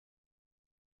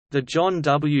The John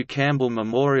W. Campbell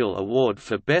Memorial Award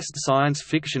for Best Science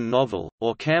Fiction Novel,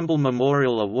 or Campbell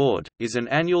Memorial Award, is an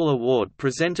annual award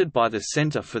presented by the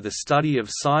Center for the Study of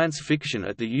Science Fiction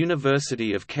at the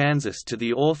University of Kansas to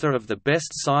the author of the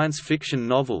best science fiction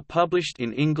novel published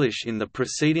in English in the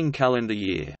preceding calendar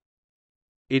year.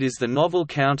 It is the novel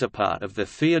counterpart of the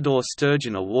Theodore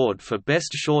Sturgeon Award for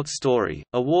Best Short Story,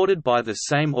 awarded by the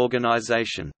same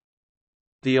organization.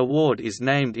 The award is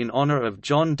named in honor of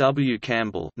John W.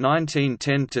 Campbell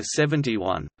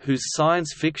 (1910–71), whose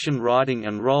science fiction writing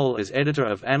and role as editor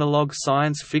of Analog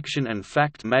Science Fiction and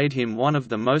Fact made him one of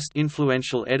the most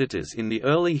influential editors in the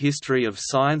early history of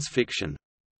science fiction.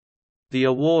 The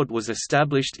award was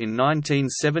established in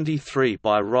 1973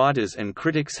 by writers and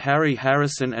critics Harry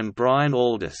Harrison and Brian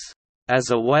Aldiss, as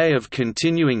a way of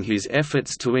continuing his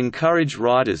efforts to encourage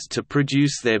writers to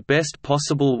produce their best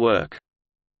possible work.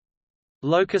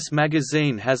 Locus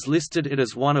magazine has listed it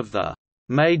as one of the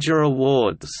major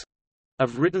awards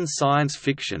of written science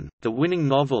fiction. The winning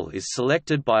novel is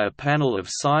selected by a panel of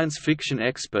science fiction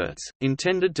experts,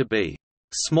 intended to be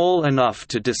small enough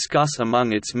to discuss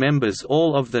among its members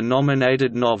all of the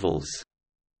nominated novels.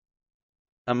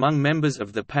 Among members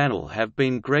of the panel have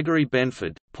been Gregory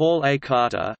Benford, Paul A.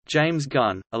 Carter, James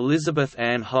Gunn, Elizabeth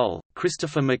Ann Hull,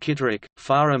 Christopher McKitterick,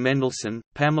 Farah Mendelssohn,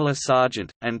 Pamela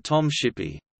Sargent, and Tom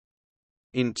Shippey.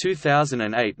 In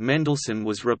 2008 Mendelssohn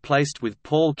was replaced with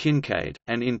Paul Kincaid,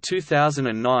 and in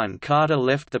 2009 Carter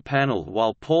left the panel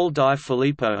while Paul Di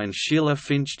Filippo and Sheila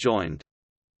Finch joined.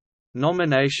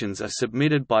 Nominations are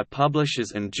submitted by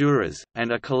publishers and jurors,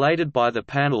 and are collated by the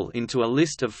panel into a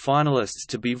list of finalists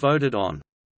to be voted on.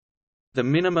 The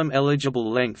minimum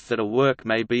eligible length that a work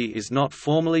may be is not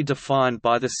formally defined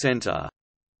by the Center.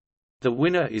 The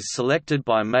winner is selected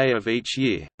by May of each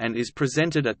year, and is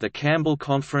presented at the Campbell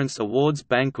Conference Awards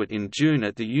banquet in June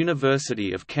at the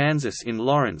University of Kansas in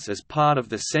Lawrence as part of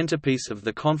the centerpiece of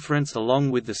the conference along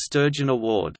with the Sturgeon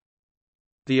Award.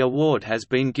 The award has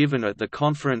been given at the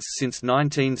conference since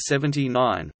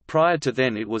 1979. Prior to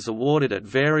then it was awarded at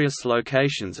various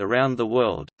locations around the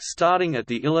world, starting at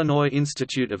the Illinois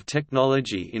Institute of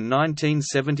Technology in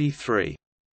 1973.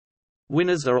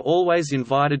 Winners are always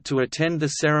invited to attend the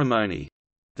ceremony.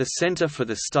 The Center for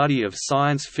the Study of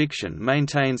Science Fiction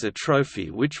maintains a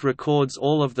trophy which records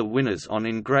all of the winners on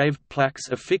engraved plaques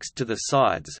affixed to the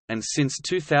sides, and since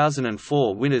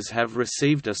 2004 winners have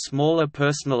received a smaller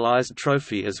personalized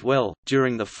trophy as well.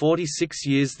 During the 46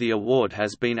 years the award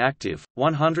has been active,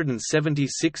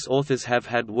 176 authors have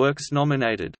had works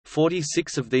nominated,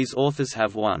 46 of these authors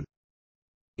have won.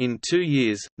 In 2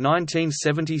 years,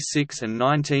 1976 and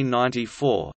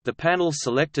 1994, the panel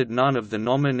selected none of the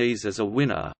nominees as a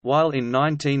winner, while in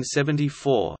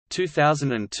 1974,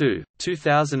 2002,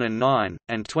 2009,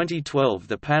 and 2012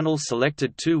 the panel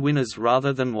selected 2 winners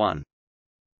rather than 1.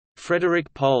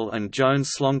 Frederick Pohl and Joan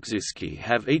Slonczewski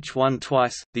have each won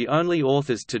twice, the only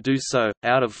authors to do so,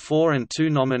 out of 4 and 2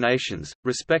 nominations,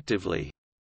 respectively.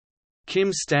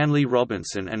 Kim Stanley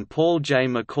Robinson and Paul J.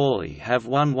 McCauley have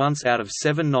won once out of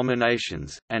 7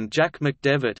 nominations, and Jack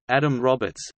McDevitt, Adam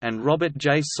Roberts, and Robert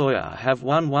J. Sawyer have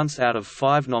won once out of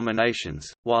 5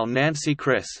 nominations, while Nancy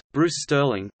Kress, Bruce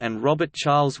Sterling, and Robert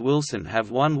Charles Wilson have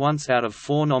won once out of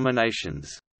 4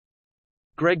 nominations.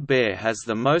 Greg Bear has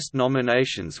the most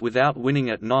nominations without winning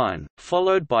at 9,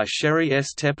 followed by Sherry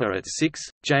S. Tepper at 6,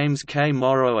 James K.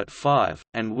 Morrow at 5,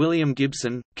 and William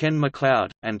Gibson, Ken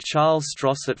MacLeod, and Charles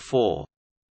Stross at 4.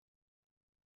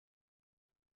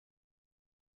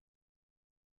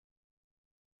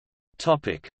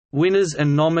 Winners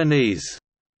and nominees.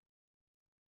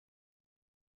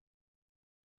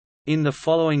 In the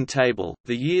following table,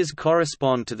 the years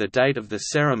correspond to the date of the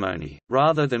ceremony,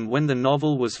 rather than when the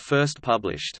novel was first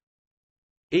published.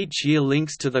 Each year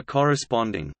links to the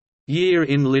corresponding year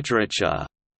in literature.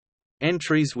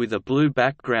 Entries with a blue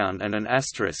background and an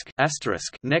asterisk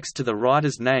next to the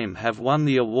writer's name have won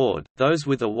the award, those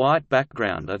with a white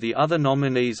background are the other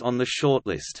nominees on the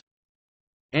shortlist.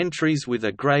 Entries with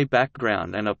a gray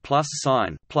background and a plus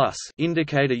sign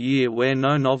indicate a year where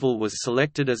no novel was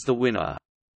selected as the winner.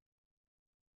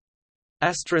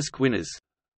 Asterisk winners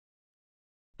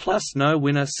plus no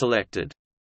winner selected.